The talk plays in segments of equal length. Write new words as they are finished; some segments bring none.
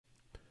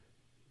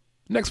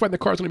Next fight in the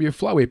card is going to be a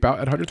flyweight bout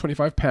at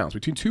 125 pounds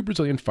between two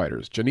Brazilian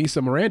fighters,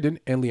 Janaisa Morandin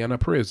and Liana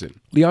Pirosin.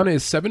 Liana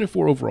is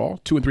 7-4 overall,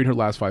 2-3 in her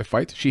last 5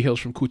 fights. She hails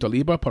from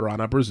Curitiba,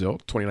 Paraná,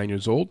 Brazil, 29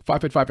 years old,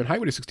 5'5" in height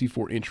with a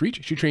 64-inch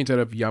reach. She trains out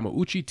of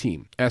Yamauchi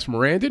team. As for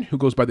Morandin, who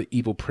goes by the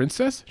Evil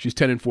Princess, she's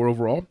 10-4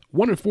 overall,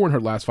 1-4 in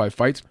her last 5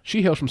 fights.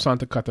 She hails from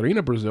Santa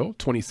Catarina, Brazil,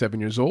 27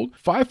 years old,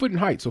 5 foot in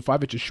height, so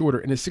 5 inches shorter,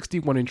 and a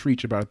 61-inch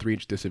reach, about a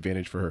 3-inch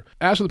disadvantage for her.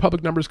 As for the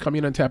public numbers coming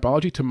in on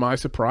Tapology, to my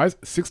surprise,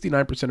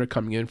 69% are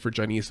coming in for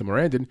Janaisa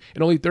Morandin,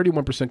 and only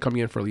 31%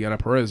 coming in for Liana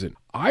Pirosin.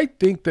 I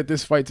think that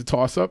this fight's a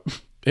toss-up.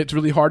 It's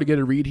really hard to get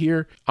a read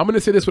here. I'm going to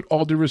say this with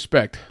all due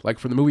respect. Like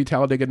from the movie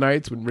Talladega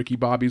Nights, when Ricky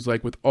Bobby's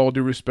like, with all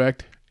due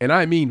respect, and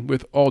I mean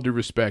with all due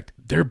respect,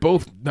 they're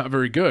both not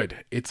very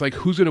good. It's like,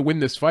 who's going to win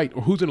this fight,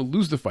 or who's going to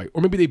lose the fight,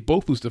 or maybe they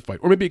both lose the fight,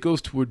 or maybe it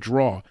goes to a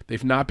draw.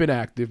 They've not been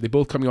active. They're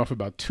both coming off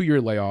about 2-year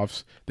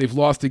layoffs. They've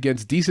lost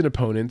against decent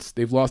opponents.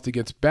 They've lost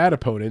against bad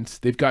opponents.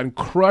 They've gotten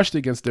crushed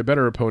against their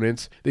better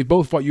opponents. They've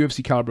both fought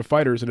UFC caliber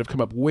fighters and have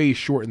come up way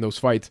short in those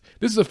fights.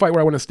 This is a fight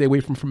where I want to stay away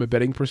from a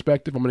betting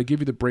perspective. I'm going to give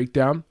you the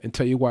breakdown and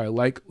tell you why I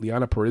like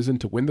Liana Pirosin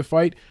to win the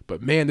fight.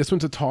 But man, this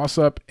one's a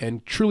toss-up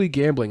and truly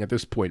gambling at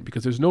this point,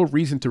 because there's no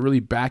reason to really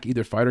back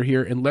either fighter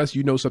here unless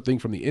you know something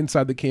from the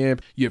inside the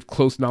camp, you have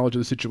close knowledge of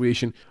the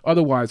situation.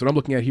 Otherwise, what I'm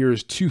looking at here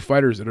is two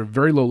fighters that are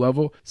very low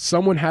level.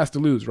 Someone has to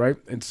lose, right?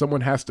 And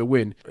someone has to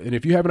win. And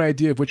if you have an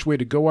idea of which way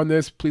to go on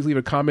this, please leave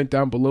a comment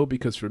down below,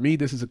 because for me,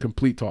 this is a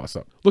complete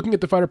toss-up. Looking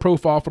at the fighter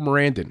profile for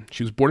Morandin,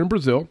 she was born in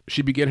Brazil.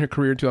 She began her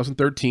career in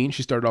 2013.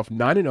 She started off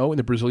 9-0 in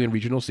the Brazilian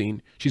regional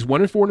scene. She's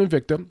 1-4 in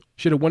Invicta.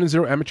 She had a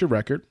 1-0 amateur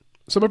record.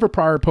 Some of her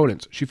prior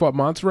opponents: she fought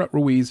Montserrat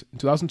Ruiz in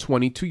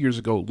 2020, 2 years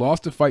ago,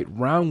 lost the fight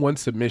round 1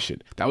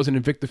 submission. That was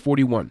in Invicta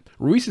 41.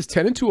 Ruiz is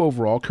 10-2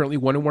 overall, currently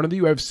 1-1 in the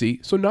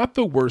UFC, so not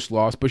the worst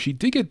loss, but she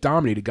did get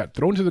dominated, got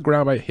thrown to the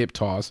ground by a hip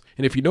toss.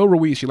 And if you know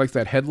Ruiz, she likes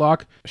that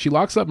headlock. She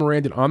locks up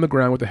Morandin on the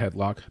ground with a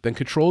headlock, then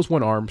controls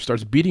one arm,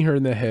 starts beating her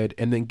in the head,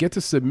 and then gets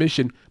a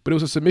submission. But it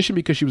was a submission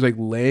because she was like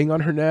laying on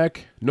her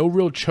neck, no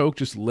real choke,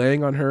 just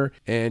laying on her,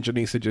 and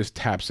Janaisa just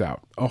taps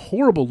out. A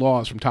horrible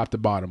loss from top to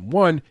bottom.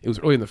 1, it was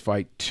early in the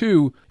fight.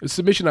 2, a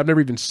submission I've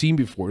never even seen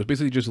before. It was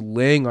basically just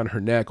laying on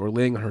her neck or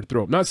laying on her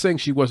throat. I'm not saying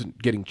she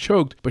wasn't getting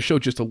choked, but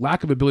showed just a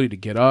lack of ability to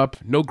get up,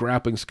 no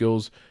grappling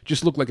skills,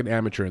 just looked like an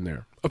amateur in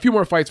there. A few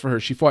more fights for her.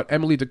 She fought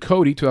Emily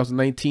Ducote,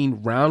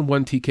 2019, round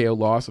 1 TKO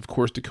loss. Of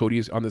course, Ducote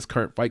is on this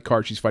current fight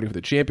card. She's fighting for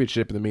the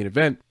championship in the main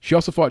event. She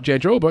also fought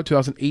Jandiroba,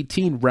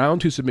 2018,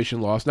 round 2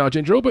 submission loss. Now,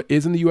 Jandiroba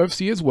is in the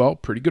UFC as well.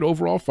 Pretty good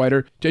overall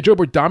fighter.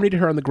 Jandiroba dominated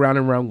her on the ground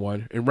in round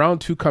 1. In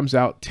round 2 comes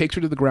out, takes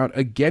her to the ground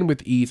again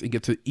with ease, and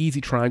gets an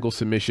easy triangle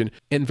submission.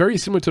 And very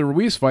similar to the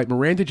Ruiz fight,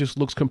 Morandin just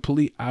looks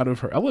completely out of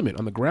her element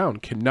on the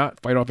ground.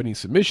 Cannot fight off any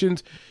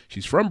submissions.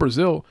 She's from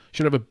Brazil.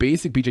 Should have a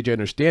basic BJJ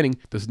understanding.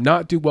 Does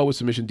not do well with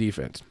submission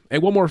defense.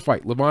 And one more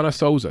fight, Liana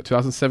Souza,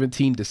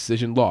 2017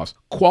 decision loss.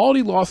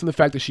 Quality loss in the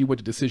fact that she went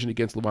to decision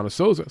against Liana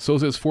Souza.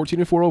 Souza is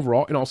 14-4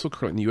 overall and also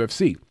currently in the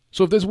UFC.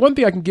 So if there's one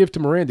thing I can give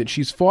to Morandin,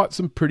 she's fought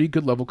some pretty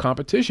good level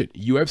competition,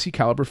 UFC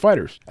caliber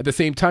fighters. At the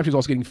same time, she's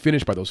also getting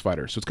finished by those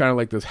fighters. So it's kind of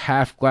like this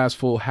half glass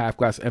full, half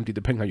glass empty,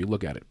 depending how you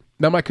look at it.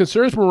 Now, my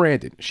concerns for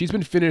Morandin: she's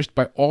been finished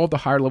by all the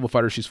higher level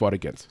fighters she's fought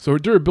against. So her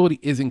durability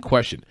is in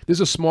question. This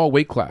is a small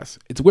weight class.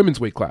 It's a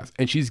women's weight class,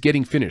 and she's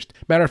getting finished.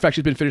 Matter of fact,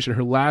 she's been finished in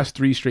her last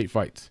 3 straight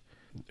fights.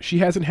 She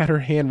hasn't had her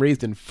hand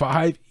raised in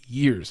 5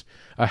 years.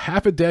 A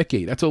half a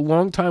decade. That's a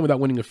long time without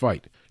winning a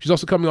fight. She's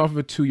also coming off of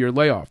a 2-year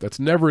layoff. That's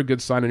never a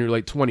good sign in your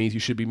late 20s. You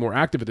should be more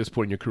active at this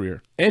point in your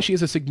career. And she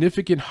has a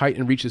significant height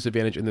and reach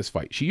disadvantage in this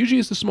fight. She usually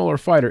is the smaller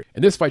fighter.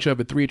 In this fight, she'll have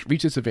a 3-inch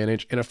reach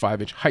disadvantage and a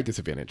 5-inch height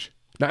disadvantage.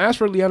 Now, as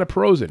for Liana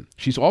Pirosin,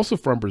 she's also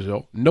from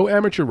Brazil, no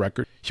amateur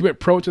record. She went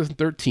pro in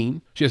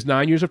 2013. She has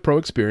 9 years of pro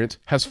experience,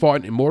 has fought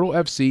in Immortal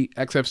FC,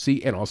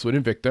 XFC, and also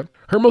in Invicta.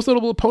 Her most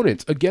notable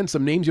opponents, again,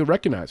 some names you'll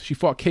recognize. She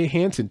fought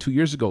HANSEN 2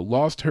 years ago,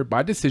 lost her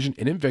by decision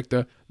in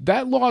Invicta.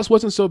 That loss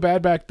wasn't so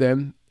bad back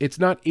then. It's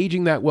not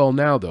aging that well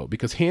now, though,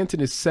 because HANSEN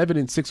is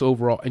 7-6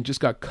 overall and just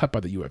got cut by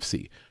the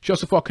UFC. She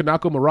also fought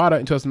Kanako Murata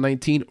in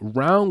 2019,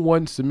 round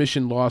 1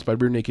 submission loss by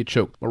rear naked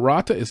choke.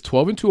 Murata is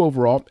 12-2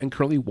 overall and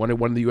currently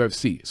 1-1 in the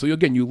UFC. So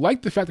again, you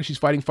like the fact that she's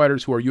fighting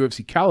fighters who are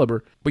UFC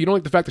caliber, but you don't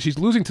like the fact that she's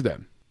losing to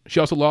them. She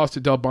also lost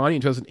to Del Boni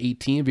in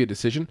 2018 via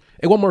decision.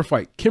 And one more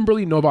fight,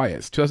 Kimberly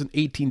Novaes,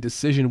 2018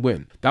 decision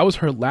win. That was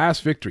her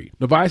last victory.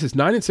 Novaes is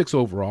 9-6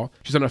 overall.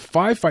 She's on a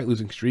 5-fight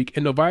losing streak,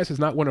 and Novaes has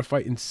not won a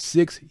fight in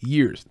 6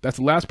 years. That's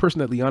the last person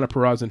that Liana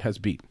Pirosin has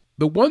beat.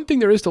 The one thing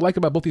there is to like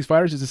about both these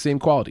fighters is the same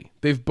quality.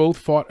 They've both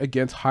fought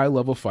against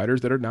high-level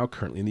fighters that are now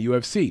currently in the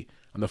UFC.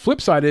 On the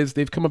flip side is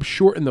they've come up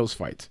short in those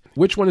fights.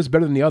 Which one is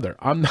better than the other?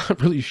 I'm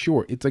not really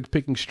sure. It's like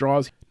picking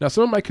straws. Now,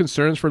 some of my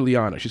concerns for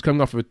Liana: she's coming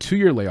off of a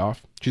 2-year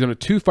layoff. She's on a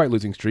 2-fight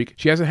losing streak.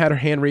 She hasn't had her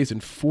hand raised in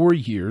 4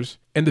 years.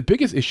 And the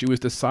biggest issue is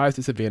the size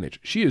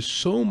disadvantage. She is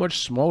so much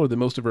smaller than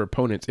most of her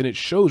opponents, and it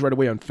shows right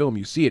away on film.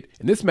 You see it.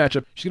 In this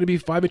matchup, she's going to be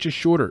 5 inches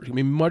shorter. She's going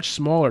to be much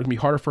smaller. It's going to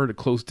be harder for her to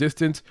close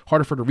distance,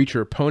 harder for her to reach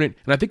her opponent,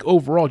 and I think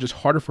overall just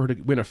harder for her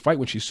to win a fight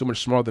when she's so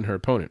much smaller than her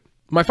opponent.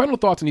 My final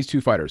thoughts on these two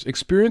fighters.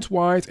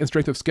 Experience-wise and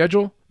strength of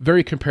schedule,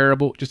 very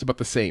comparable, just about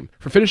the same.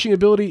 For finishing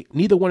ability,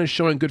 neither one is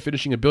showing good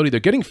finishing ability. They're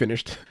getting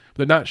finished, but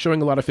they're not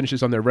showing a lot of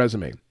finishes on their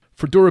resume.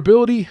 For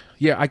durability,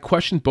 yeah, I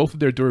question both of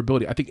their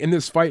durability. I think in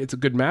this fight, it's a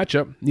good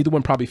matchup. Neither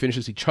one probably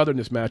finishes each other in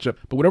this matchup,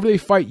 but whenever they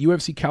fight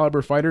UFC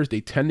caliber fighters,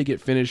 they tend to get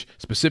finished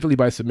specifically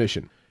by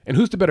submission. And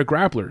who's the better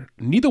grappler?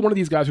 Neither one of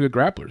these guys are good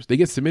grapplers. They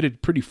get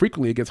submitted pretty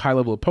frequently against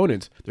high-level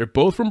opponents. They're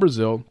both from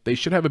Brazil. They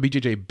should have a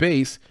BJJ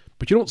base,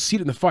 but you don't see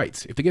it in the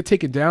fights. If they get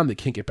taken down, they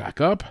can't get back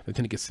up. They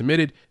tend to get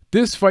submitted.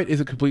 This fight is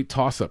a complete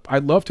toss-up.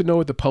 I'd love to know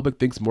what the public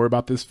thinks more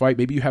about this fight.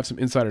 Maybe you have some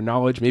insider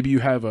knowledge. Maybe you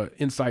have an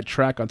inside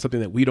track on something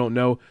that we don't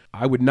know.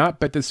 I would not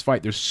bet this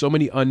fight. There's so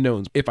many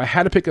unknowns. If I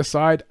had to pick a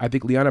side, I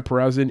think Liana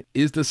Pirosin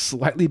is the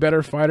slightly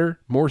better fighter,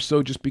 more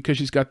so just because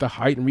she's got the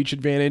height and reach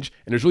advantage,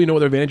 and there's really no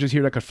other advantages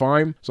here that I could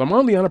find. So I'm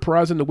on Liana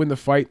Pirosin to win the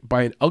fight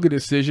by an ugly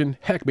decision.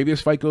 Heck, maybe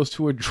this fight goes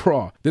to a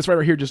draw. This fight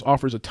right here just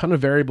offers a ton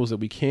of variables that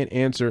we can't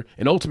answer,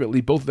 and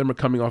ultimately both of them are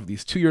coming off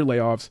these 2-year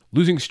layoffs.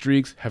 Losing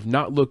streaks have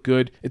not looked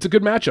good. It's a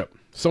good matchup.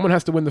 Someone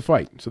has to win the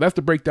fight. So that's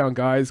the breakdown,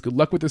 guys. Good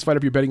luck with this fight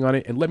if you're betting on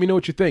it, and let me know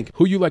what you think.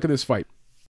 Who you like in this fight?